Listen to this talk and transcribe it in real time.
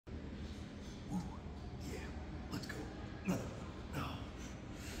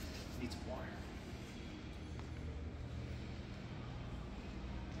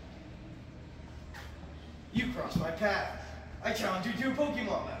cross my path. I challenge you to a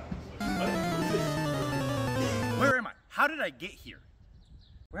Pokemon battle. Where am I? How did I get here?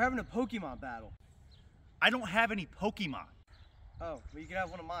 We're having a Pokemon battle. I don't have any Pokemon. Oh, well you can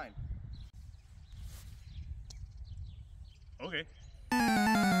have one of mine. Okay.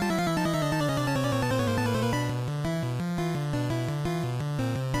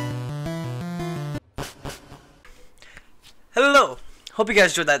 Hello. Hope you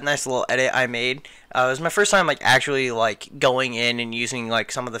guys enjoyed that nice little edit I made. It was my first time actually going in and using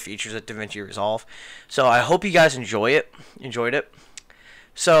some of the features of DaVinci Resolve. So I hope you guys enjoyed it.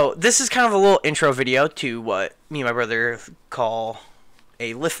 So this is kind of a little intro video to what me and my brother call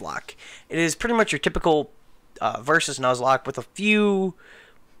a Liftlocke. It is pretty much your typical versus Nuzlocke with a few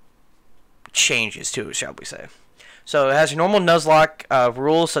changes to it, shall we say. So it has your normal Nuzlocke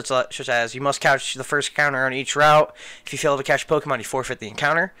rules, such as you must catch the first encounter on each route. If you fail to catch Pokemon, you forfeit the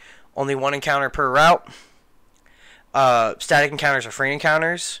encounter. Only one encounter per route. Static encounters are free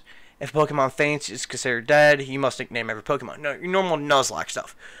encounters. If a Pokemon faints, it's considered dead. You must nickname every Pokemon. No, your normal Nuzlocke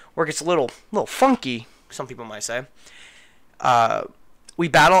stuff. Where it gets a little funky, some people might say. We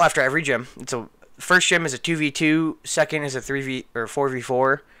battle after every gym. First gym is a 2v2, second is a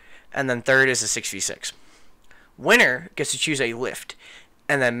 4v4, and then third is a 6v6. Winner gets to choose a lift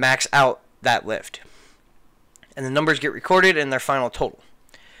and then max out that lift. And the numbers get recorded in their final total.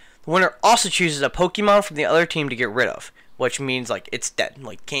 The winner also chooses a Pokemon from the other team to get rid of, which means it's dead.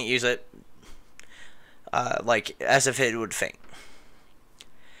 Can't use it. As if it would faint.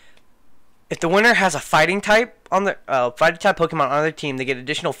 If the winner has a fighting type on the Pokemon on their team, they get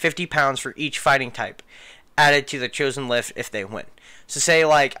additional 50 pounds for each fighting type added to the chosen lift if they win. So say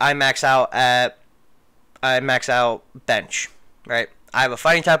I max out bench, right? I have a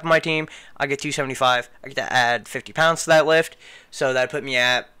fighting type on my team. I get 275. I get to add 50 pounds to that lift, so that put me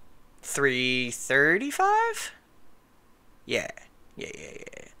at 335. Yeah.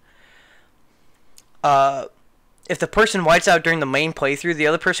 If the person whites out during the main playthrough, the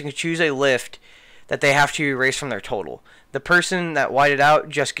other person can choose a lift that they have to erase from their total. The person that whited out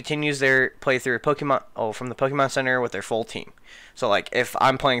just continues their playthrough from the Pokemon Center with their full team. So if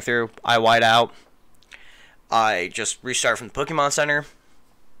I'm playing through, I white out, I just restart from the Pokemon Center,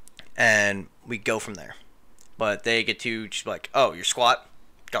 and we go from there. But they get to just be oh, your squat,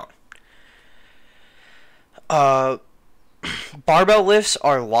 gone. Barbell lifts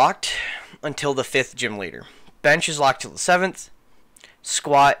are locked until the 5th gym leader. Bench is locked till the 7th.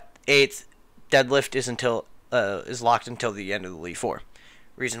 Squat, 8th. Deadlift is locked until the end of the Elite 4.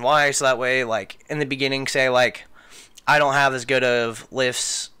 Reason why, so that way, in the beginning, say, I don't have as good of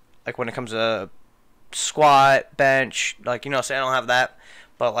lifts, when it comes to squat, bench, say I don't have that,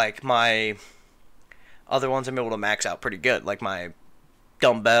 but my other ones I'm able to max out pretty good, my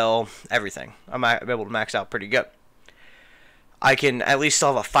dumbbell, everything. I'm able to max out pretty good. I can at least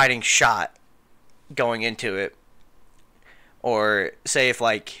still have a fighting shot going into it, or say if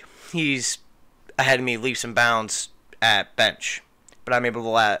he's ahead of me leaps and bounds at bench, but I'm able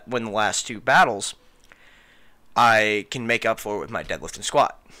to win the last 2 battles, I can make up for it with my deadlift and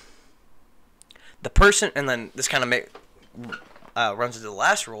squat. The person, and then this kind of runs into the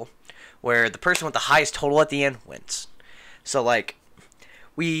last rule, where the person with the highest total at the end wins. So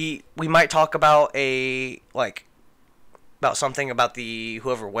we might talk about something about the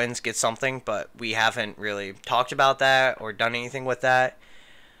whoever wins gets something, but we haven't really talked about that or done anything with that.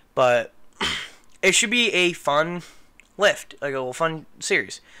 But it should be a fun lift, a little fun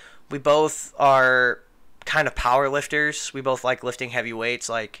series. We both are kind of power lifters. We both like lifting heavy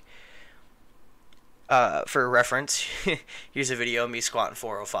weights, for reference, here's a video of me squatting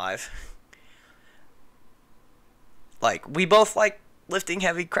 405. We both like lifting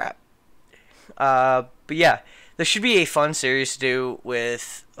heavy crap. But yeah, this should be a fun series to do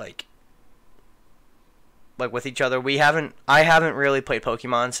with, with each other. I haven't really played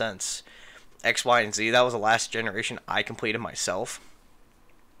Pokemon since X, Y, and Z. That was the last generation I completed myself.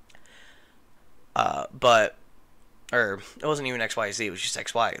 Or it wasn't even X, Y, Z, it was just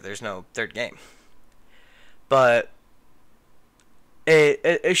X, Y. There's no third game. But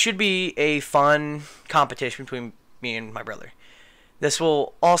it should be a fun competition between me and my brother. This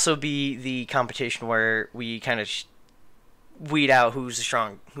will also be the competition where we kind of weed out who's the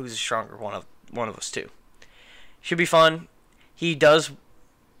stronger one of us two. Should be fun. The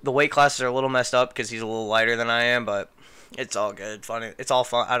weight classes are a little messed up because he's a little lighter than I am, but it's all good. Fun. It's all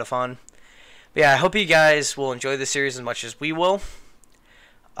fun out of fun. But yeah, I hope you guys will enjoy this series as much as we will.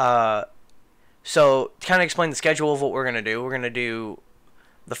 So, to kind of explain the schedule of what we're going to do,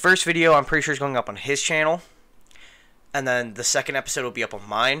 the first video I'm pretty sure is going up on his channel, and then the second episode will be up on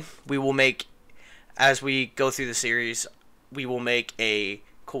mine. We will make as we go through the series, we will make a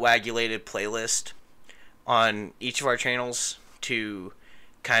coagulated playlist on each of our channels to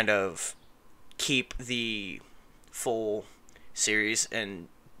kind of keep the full series and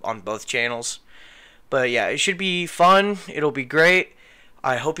on both channels. But yeah, it should be fun. It'll be great.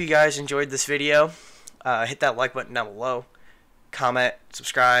 I hope you guys enjoyed this video. Hit that like button down below. Comment,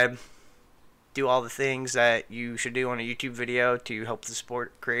 subscribe, do all the things that you should do on a YouTube video to help the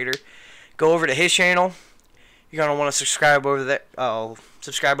sport creator. Go over to his channel. You're gonna want to subscribe over there.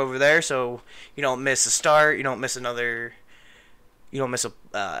 Subscribe over there so you don't miss the start. You don't miss a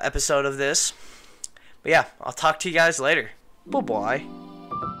episode of this. But yeah, I'll talk to you guys later. Bye bye.